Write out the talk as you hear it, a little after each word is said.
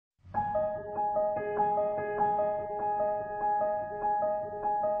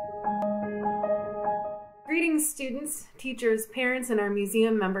Greetings, students, teachers, parents, and our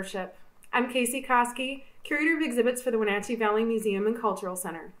museum membership. I'm Casey Koski, Curator of Exhibits for the Wenatchee Valley Museum and Cultural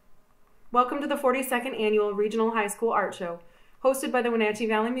Center. Welcome to the 42nd Annual Regional High School Art Show, hosted by the Wenatchee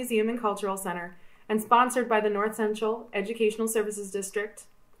Valley Museum and Cultural Center, and sponsored by the North Central Educational Services District,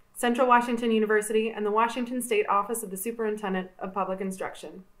 Central Washington University, and the Washington State Office of the Superintendent of Public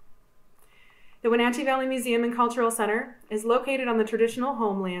Instruction. The Wenatchee Valley Museum and Cultural Center is located on the traditional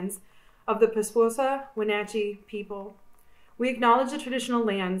homelands of the Piscwassa Wenatchee people. We acknowledge the traditional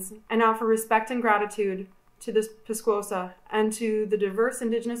lands and offer respect and gratitude to the Piscwassa and to the diverse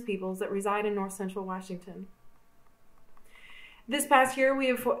indigenous peoples that reside in North Central Washington. This past year, we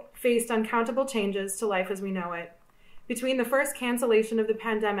have faced uncountable changes to life as we know it. Between the first cancellation of the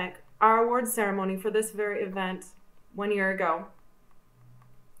pandemic, our awards ceremony for this very event 1 year ago.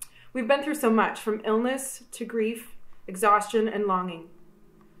 We've been through so much, from illness to grief, exhaustion, and longing.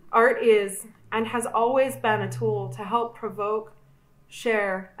 Art is and has always been a tool to help provoke,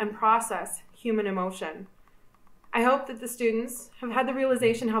 share, and process human emotion. I hope that the students have had the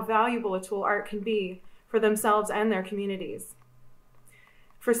realization how valuable a tool art can be for themselves and their communities.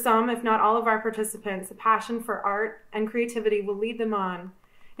 For some, if not all of our participants, a passion for art and creativity will lead them on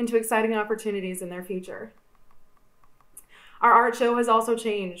into exciting opportunities in their future. Our art show has also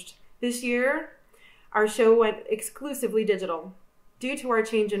changed. This year, our show went exclusively digital. Due to our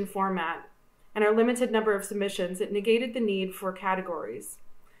change in format and our limited number of submissions, it negated the need for categories.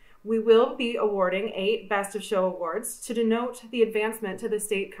 We will be awarding 8 Best of Show awards to denote the advancement to the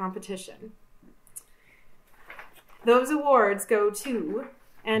state competition. Those awards go to,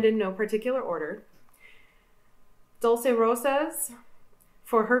 and in no particular order, Dulce Rosas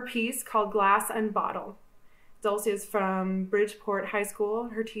for her piece called Glass and Bottle. Dulce is from Bridgeport High School.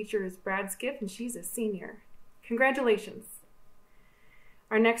 Her teacher is Brad Skiff, and she's a senior. Congratulations.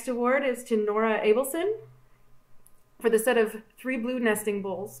 Our next award is to Nora Abelson for the set of 3 blue nesting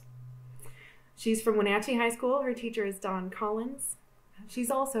bowls. She's from Wenatchee High School. Her teacher is Dawn Collins.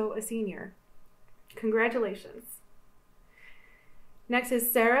 She's also a senior. Congratulations. Next is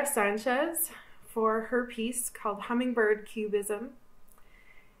Sarah Sanchez for her piece called Hummingbird Cubism.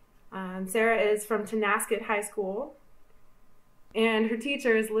 Sarah is from Tenasket High School, and her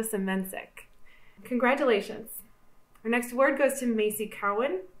teacher is Lissa Mensick. Congratulations. Our next award goes to Macy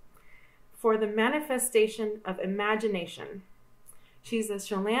Cowan for the Manifestation of Imagination. She's a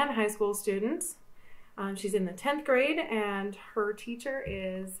Chelan High School student. She's in the 10th grade, and her teacher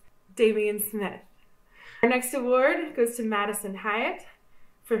is Damian Smith. Our next award goes to Madison Hyatt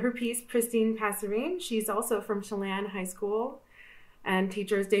for her piece, Pristine Passerine. She's also from Chelan High School, and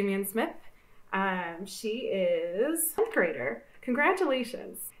teacher is Damian Smith. She is a 10th grader.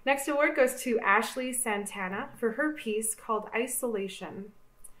 Congratulations. Next award goes to Ashley Santana for her piece called Isolation.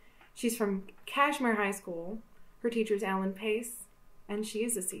 She's from Kashmir High School. Her teacher is Alan Pace, and she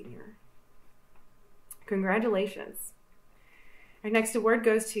is a senior. Congratulations. Our next award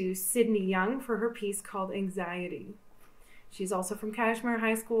goes to Sydney Young for her piece called Anxiety. She's also from Kashmir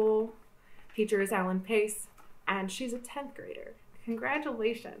High School. Teacher is Alan Pace, and she's a 10th grader.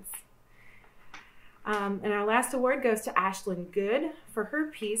 Congratulations. And our last award goes to Ashlyn Good for her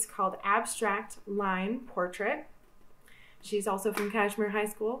piece called Abstract Line Portrait. She's also from Kashmir High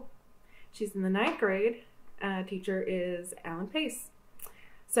School. She's in the 9th grade. Teacher is Alan Pace.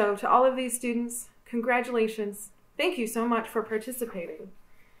 So to all of these students, congratulations. Thank you so much for participating.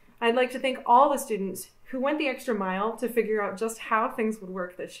 I'd like to thank all the students who went the extra mile to figure out just how things would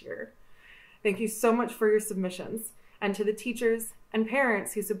work this year. Thank you so much for your submissions, and to the teachers and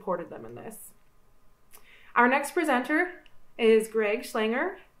parents who supported them in this. Our next presenter is Greg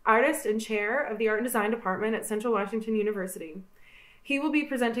Schlanger, artist and chair of the Art and Design Department at Central Washington University. He will be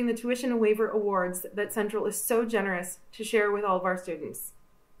presenting the Tuition Waiver Awards that Central is so generous to share with all of our students.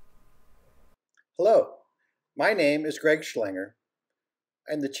 Hello, my name is Greg Schlanger.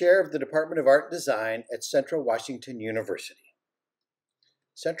 I'm the chair of the Department of Art and Design at Central Washington University.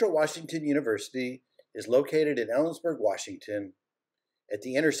 Central Washington University is located in Ellensburg, Washington, at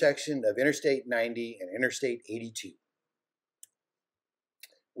the intersection of Interstate 90 and Interstate 82.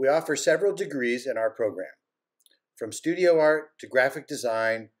 We offer several degrees in our program, from studio art to graphic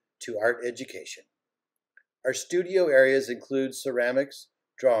design to art education. Our studio areas include ceramics,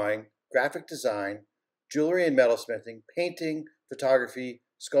 drawing, graphic design, jewelry and metalsmithing, painting, photography,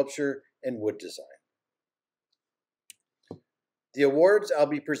 sculpture, and wood design. The awards I'll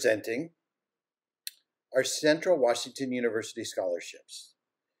be presenting are Central Washington University scholarships.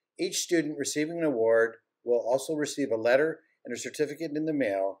 Each student receiving an award will also receive a letter and a certificate in the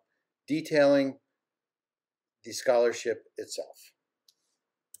mail detailing the scholarship itself.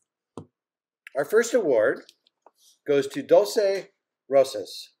 Our first award goes to Dulce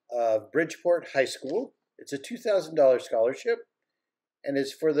Rosas of Bridgeport High School. It's a $2,000 scholarship and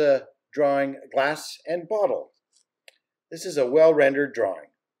is for the drawing Glass and Bottle. This is a well-rendered drawing.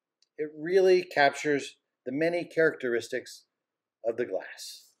 It really captures the many characteristics of the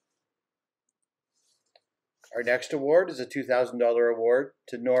glass. Our next award is a $2,000 award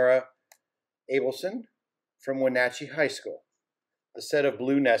to Nora Abelson from Wenatchee High School, the set of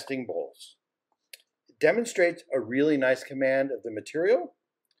blue nesting bowls. It demonstrates a really nice command of the material.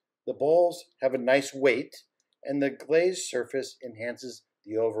 The bowls have a nice weight, and the glazed surface enhances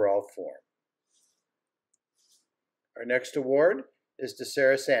the overall form. Our next award is to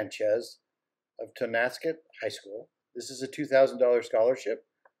Sarah Sanchez of Tonasket High School. This is a $2,000 scholarship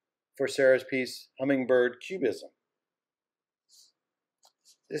for Sarah's piece, Hummingbird Cubism.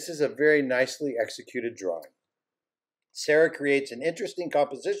 This is a very nicely executed drawing. Sarah creates an interesting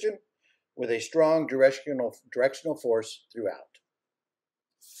composition with a strong directional force throughout.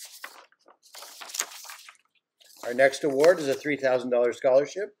 Our next award is a $3,000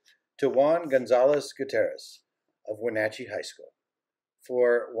 scholarship to Juan Gonzalez Gutierrez of Wenatchee High School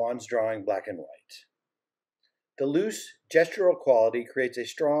for Juan's drawing Black and White. The loose gestural quality creates a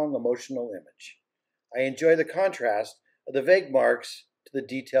strong emotional image. I enjoy the contrast of the vague marks to the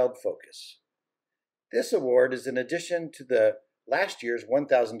detailed focus. This award is in addition to the last year's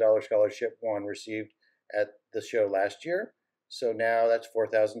 $1,000 scholarship Juan received at the show last year. So now that's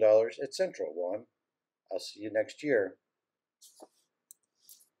 $4,000 at Central, Juan. I'll see you next year.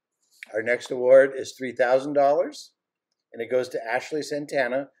 Our next award is $3,000, and it goes to Ashley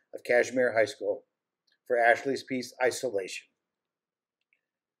Santana of Kashmir High School for Ashley's piece, Isolation.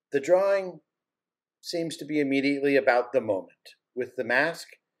 The drawing seems to be immediately about the moment. With the mask,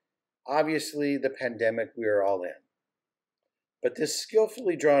 obviously the pandemic we are all in. But this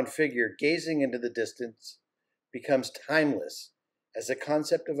skillfully drawn figure gazing into the distance becomes timeless, as the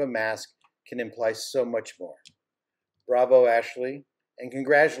concept of a mask can imply so much more. Bravo, Ashley, and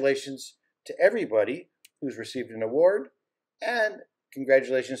congratulations to everybody who's received an award, and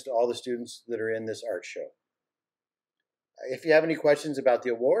congratulations to all the students that are in this art show. If you have any questions about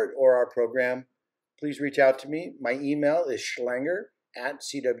the award or our program, please reach out to me. My email is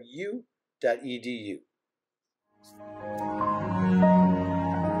schlanger@cwu.edu.